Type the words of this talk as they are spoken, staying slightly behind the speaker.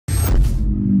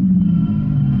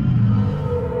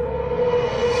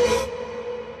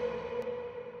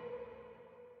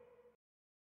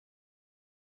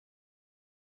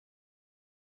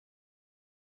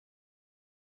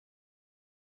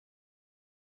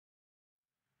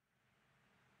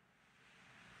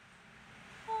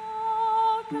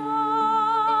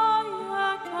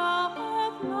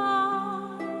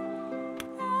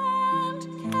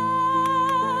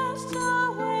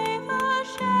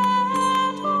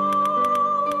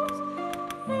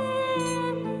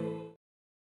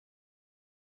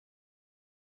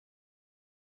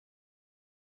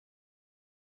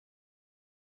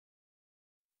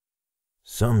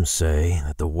Some say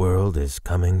that the world is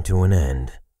coming to an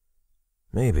end.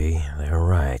 Maybe they're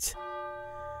right.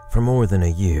 For more than a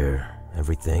year,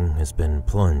 everything has been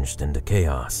plunged into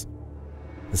chaos.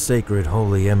 The sacred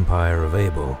holy empire of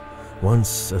Abel,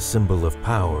 once a symbol of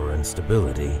power and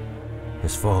stability,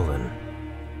 has fallen.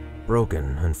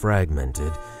 Broken and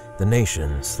fragmented, the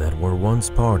nations that were once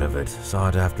part of it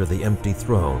sought after the empty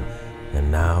throne, and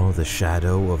now the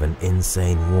shadow of an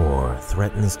insane war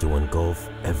threatens to engulf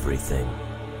everything.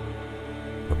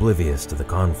 Oblivious to the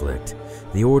conflict,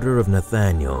 the Order of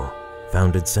Nathaniel,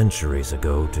 founded centuries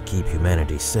ago to keep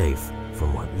humanity safe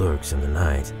from what lurks in the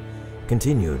night,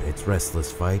 continued its restless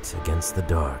fight against the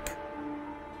dark.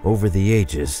 Over the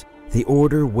ages, the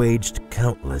Order waged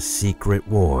countless secret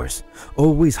wars,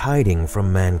 always hiding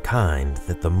from mankind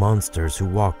that the monsters who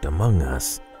walked among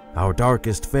us, our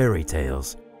darkest fairy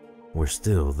tales, were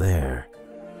still there.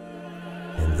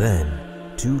 And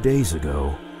then, 2 days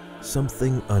ago,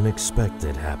 something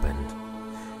unexpected happened.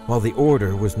 While the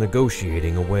Order was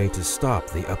negotiating a way to stop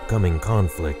the upcoming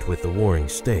conflict with the warring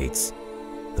states,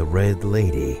 the Red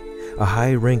Lady, a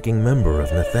high-ranking member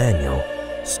of Nathaniel,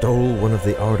 stole one of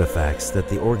the artifacts that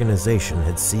the organization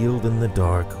had sealed in the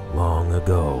dark long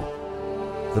ago.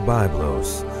 The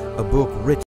Biblos, a book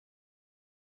written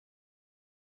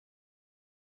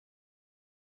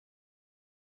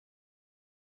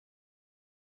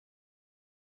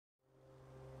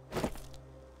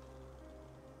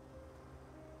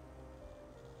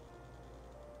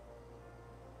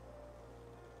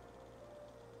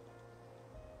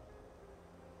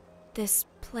This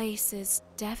place is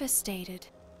devastated.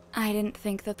 I didn't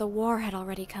think that the war had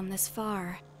already come this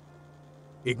far.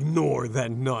 Ignore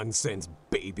that nonsense,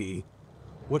 baby.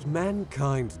 What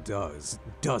mankind does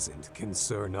doesn't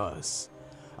concern us.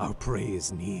 Our prey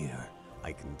is near,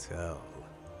 I can tell.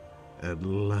 At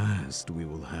last we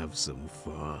will have some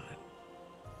fun.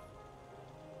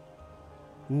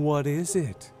 What is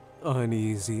it?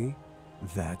 Uneasy?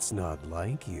 That's not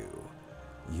like you.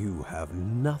 You have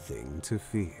nothing to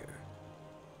fear.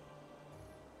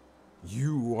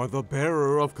 You are the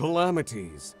bearer of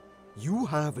calamities. You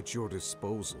have at your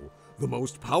disposal the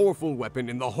most powerful weapon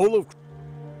in the whole of...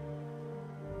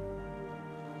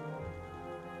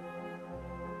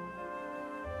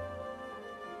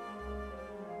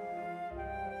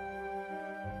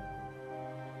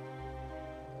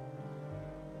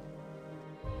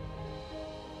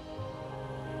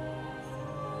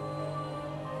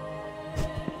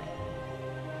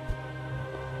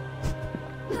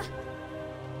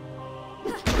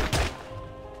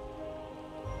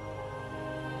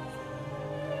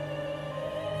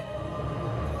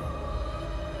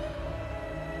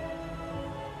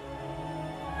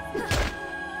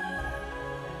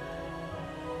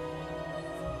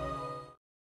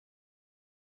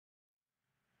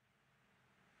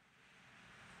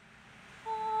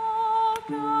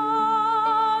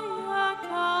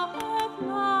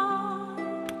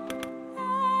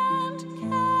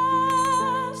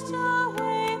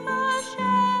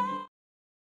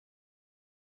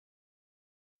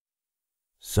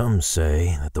 Some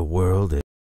say that the world is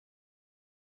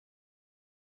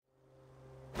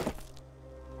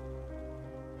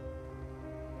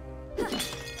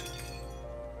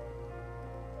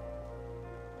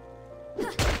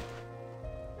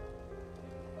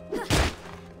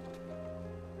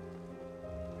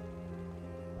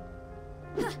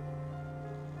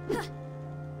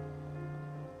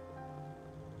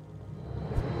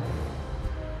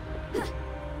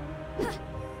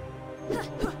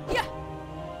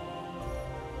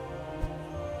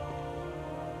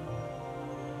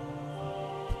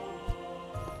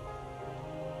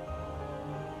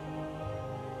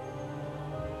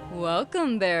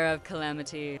Welcome, Bearer of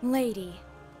Calamity. Lady,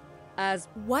 As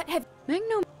what have... make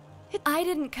no I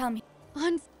didn't come here.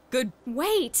 on good.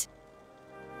 Wait!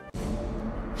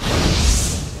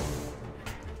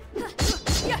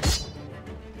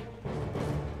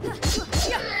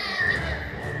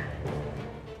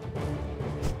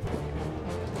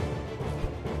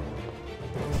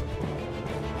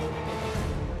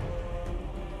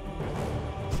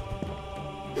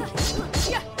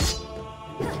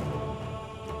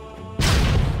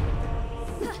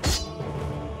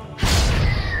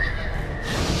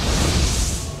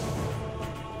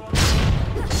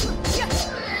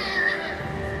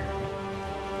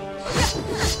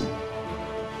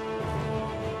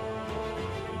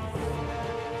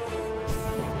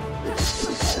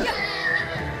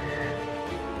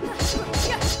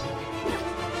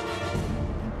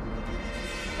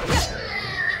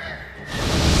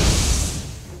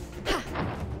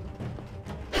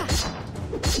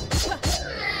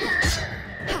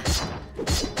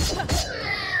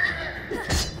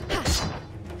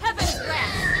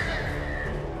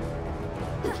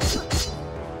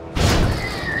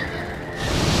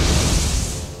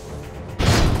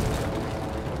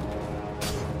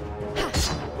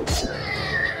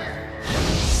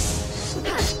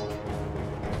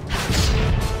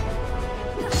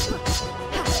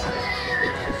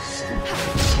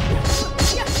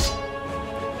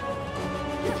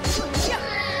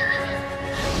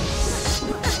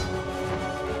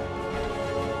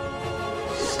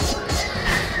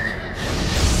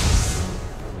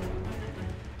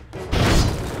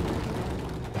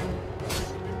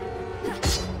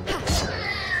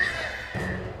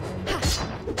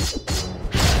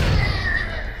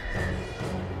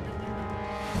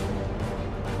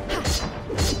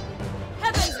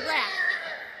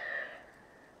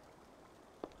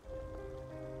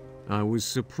 I was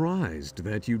surprised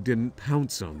that you didn't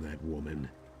pounce on that woman.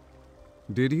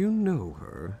 Did you know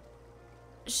her?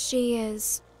 She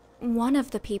is one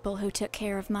of the people who took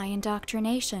care of my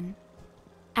indoctrination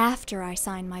after I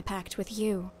signed my pact with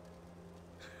you.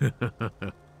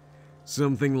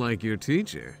 Something like your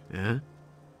teacher, eh?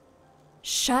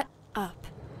 Shut up.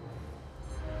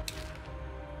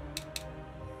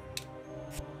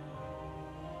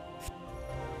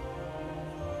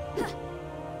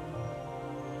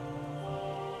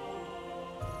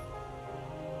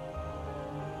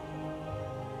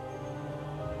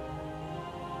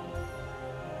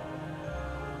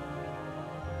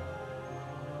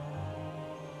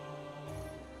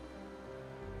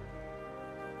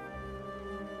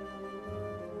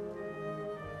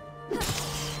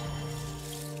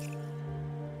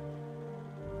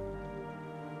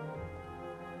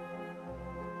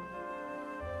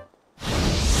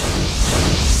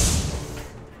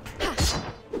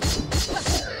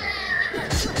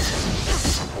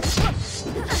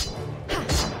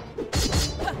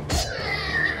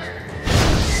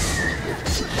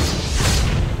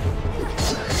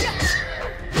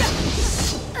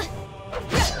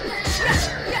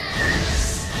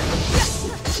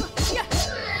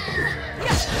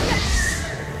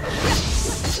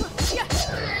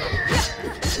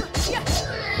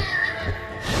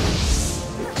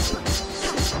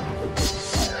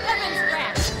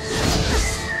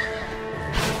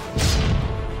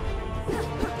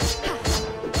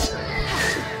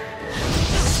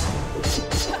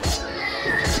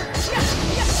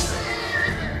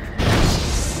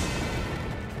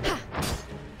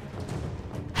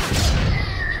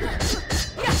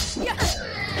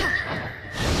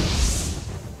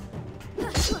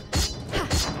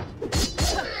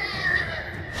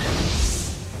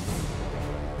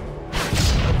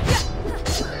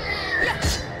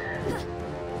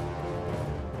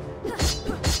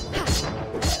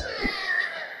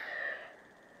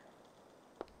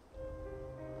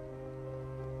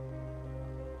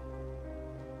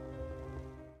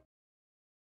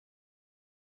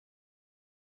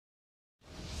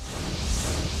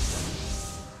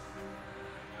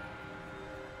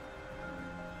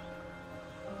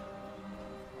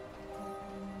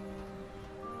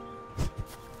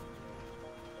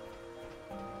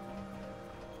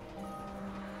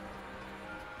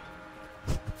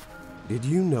 Did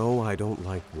you know I don't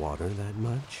like water that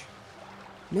much?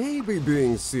 Maybe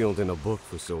being sealed in a book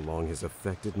for so long has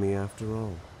affected me after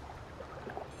all.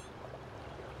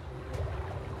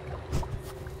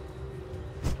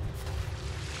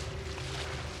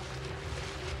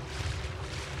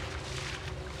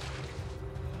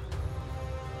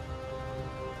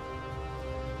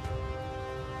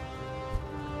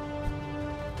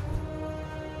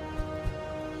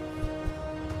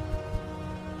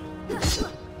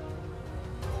 Huh.